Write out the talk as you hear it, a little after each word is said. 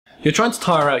You're trying to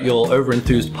tire out your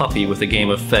overenthused puppy with a game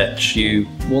of fetch. You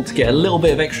want to get a little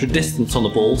bit of extra distance on the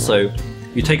ball, so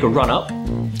you take a run up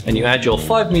and you add your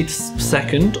 5 meters per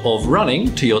second of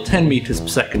running to your 10 meters per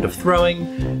second of throwing,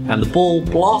 and the ball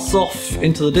blasts off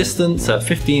into the distance at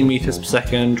 15 meters per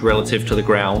second relative to the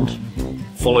ground,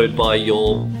 followed by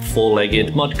your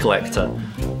four-legged mud collector.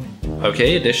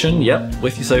 Okay, addition, yep,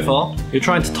 with you so far. You're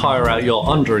trying to tire out your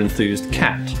under-enthused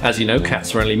cat. As you know,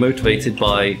 cats are only motivated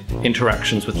by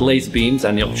interactions with laser beams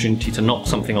and the opportunity to knock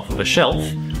something off of a shelf.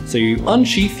 So you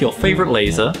unsheath your favourite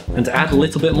laser, and to add a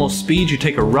little bit more speed you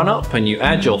take a run up and you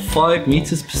add your 5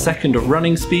 meters per second of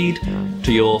running speed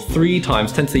to your 3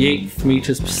 times 10 to the 8th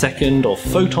meters per second of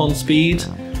photon speed,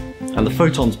 and the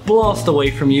photons blast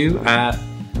away from you at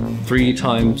 3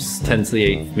 times 10 to the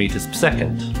 8th meters per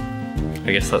second.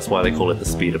 I guess that's why they call it the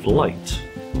speed of light.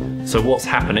 So what's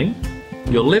happening?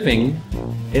 You're living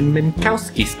in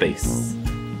Minkowski Space.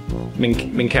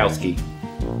 Minkowski.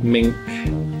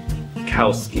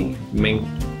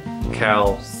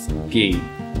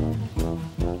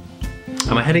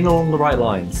 Am I heading along the right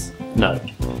lines? No.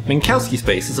 Minkowski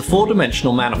Space is a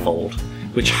 4-dimensional manifold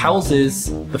which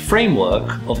houses the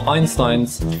framework of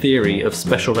Einstein's theory of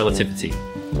special relativity.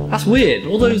 That's weird,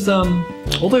 all those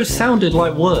sounded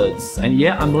like words, and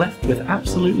yet I'm left with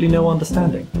absolutely no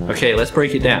understanding. Okay, let's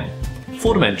break it down.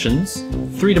 4 dimensions,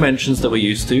 3 dimensions that we're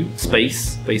used to,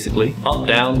 space, basically, up,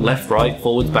 down, left, right,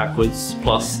 forwards, backwards,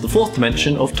 plus the 4th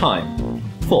dimension of time,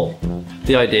 4.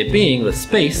 The idea being that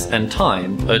space and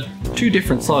time are 2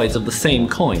 different sides of the same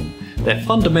coin. They're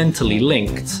fundamentally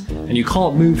linked, and you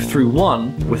can't move through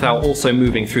one without also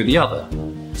moving through the other.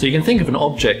 So you can think of an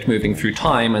object moving through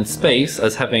time and space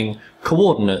as having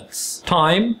coordinates: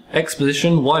 time, x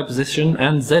position, y position,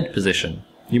 and z position.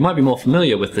 You might be more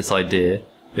familiar with this idea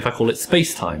if I call it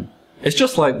SpaceTime. It's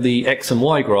just like the x and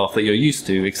y graph that you're used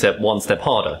to, except 1 step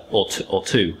harder, or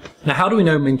two. Now, how do we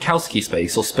know Minkowski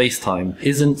space, or space-time,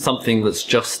 isn't something that's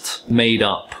just made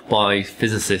up by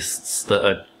physicists that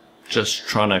are just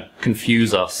trying to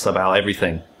confuse us about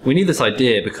everything? We need this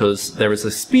idea because there is a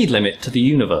speed limit to the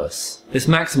universe. This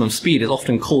maximum speed is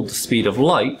often called the speed of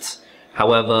light.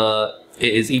 However,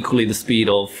 it is equally the speed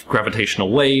of gravitational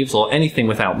waves or anything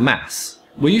without mass.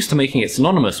 We're used to making it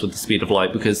synonymous with the speed of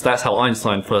light because that's how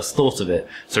Einstein first thought of it,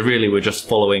 so really we're just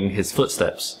following his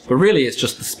footsteps. But really it's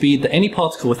just the speed that any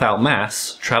particle without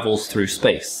mass travels through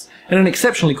space. In an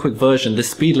exceptionally quick version, this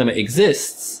speed limit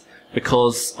exists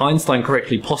because Einstein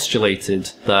correctly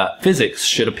postulated that physics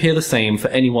should appear the same for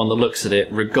anyone that looks at it,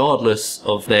 regardless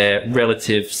of their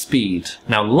relative speed.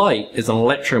 Now, light is an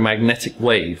electromagnetic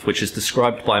wave, which is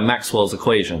described by Maxwell's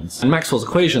equations. And Maxwell's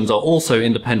equations are also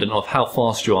independent of how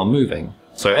fast you are moving.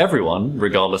 So everyone,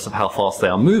 regardless of how fast they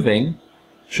are moving,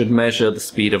 should measure the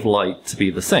speed of light to be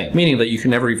the same. Meaning that you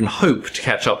can never even hope to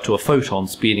catch up to a photon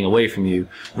speeding away from you,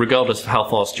 regardless of how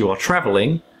fast you are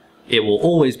traveling. It will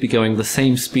always be going the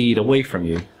same speed away from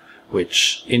you,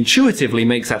 which intuitively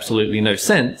makes absolutely no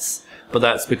sense, but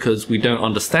that's because we don't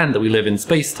understand that we live in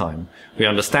space-time. We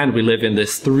understand we live in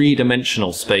this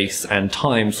 3-dimensional space, and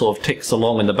time sort of ticks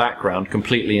along in the background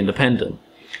completely independent.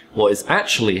 What is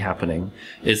actually happening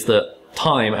is that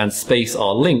time and space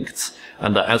are linked,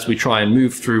 and that as we try and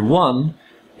move through one,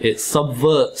 it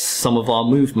subverts some of our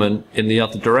movement in the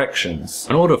other directions.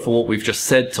 In order for what we've just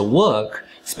said to work,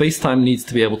 space-time needs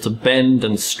to be able to bend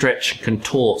and stretch and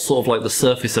contort, sort of like the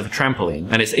surface of a trampoline.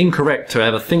 And it's incorrect to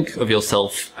ever think of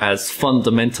yourself as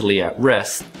fundamentally at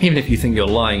rest. Even if you think you're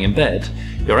lying in bed,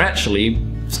 you're actually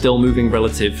still moving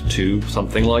relative to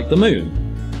something like the moon.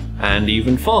 And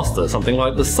even faster, something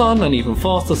like the sun, and even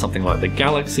faster, something like the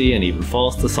galaxy, and even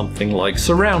faster, something like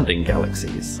surrounding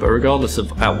galaxies. But regardless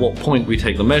of at what point we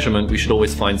take the measurement, we should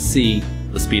always find c,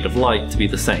 the speed of light, to be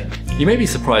the same. You may be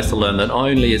surprised to learn that not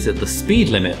only is it the speed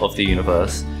limit of the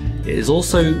universe, it is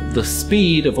also the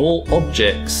speed of all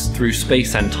objects through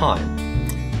space and time.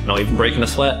 Not even breaking a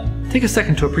sweat? Take a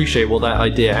second to appreciate what that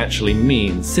idea actually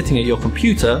means. Sitting at your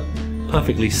computer,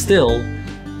 perfectly still,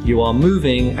 you are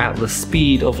moving at the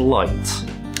speed of light.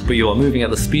 But you are moving at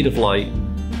the speed of light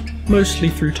mostly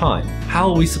through time. How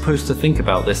are we supposed to think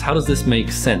about this? How does this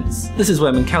make sense? This is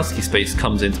where Minkowski space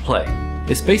comes into play.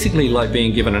 It's basically like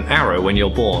being given an arrow when you're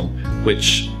born,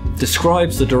 which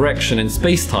describes the direction in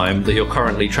space-time that you're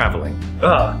currently traveling.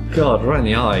 Ah, God, right in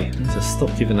the eye. I need to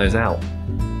stop giving those out.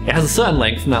 It has a certain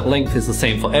length, and that length is the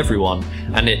same for everyone,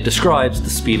 and it describes the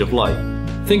speed of light.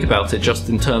 Think about it just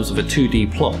in terms of a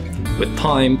 2D plot, with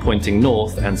time pointing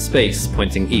north and space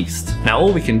pointing east. Now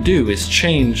all we can do is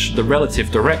change the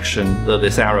relative direction that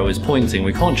this arrow is pointing.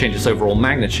 We can't change its overall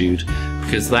magnitude,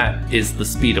 because that is the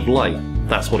speed of light.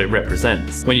 that's what it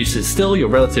represents. When you sit still, your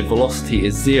relative velocity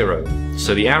is 0,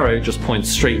 so the arrow just points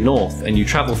straight north and you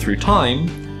travel through time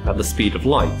at the speed of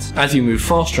light. As you move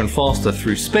faster and faster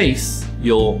through space,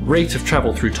 your rate of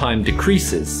travel through time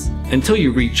decreases until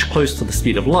you reach close to the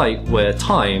speed of light, where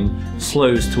time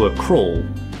slows to a crawl.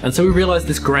 And so we realized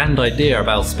this grand idea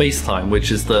about space-time, which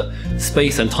is that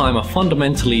space and time are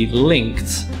fundamentally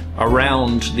linked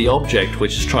around the object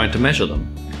which is trying to measure them.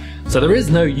 So there is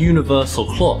no universal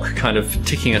clock kind of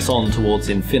ticking us on towards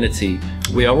infinity.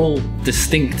 We are all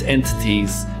distinct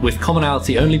entities with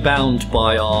commonality only bound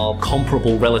by our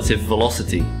comparable relative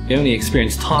velocity. We only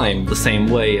experience time the same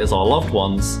way as our loved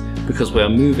ones because we are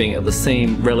moving at the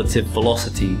same relative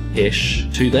velocity-ish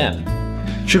to them.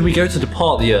 Should we go to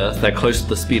depart the Earth that close to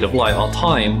the speed of light, our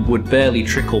time would barely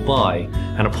trickle by,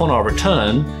 and upon our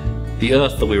return, the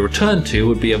Earth that we return to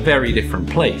would be a very different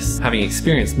place, having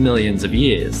experienced millions of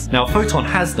years. Now, a photon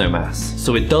has no mass,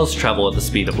 so it does travel at the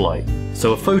speed of light.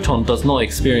 So a photon does not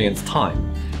experience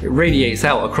time. It radiates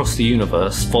out across the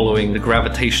universe following the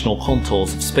gravitational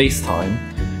contours of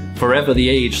space-time, forever the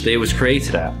age that it was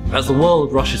created at. As the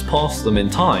world rushes past them in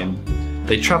time,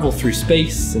 they travel through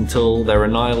space until they're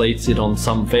annihilated on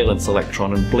some valence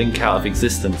electron and blink out of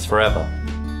existence forever.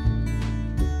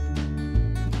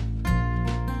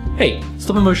 Hey,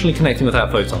 stop emotionally connecting with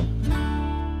that photon.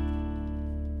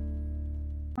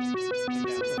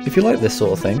 If you like this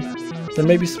sort of thing, then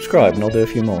maybe subscribe and I'll do a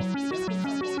few more.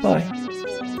 Bye.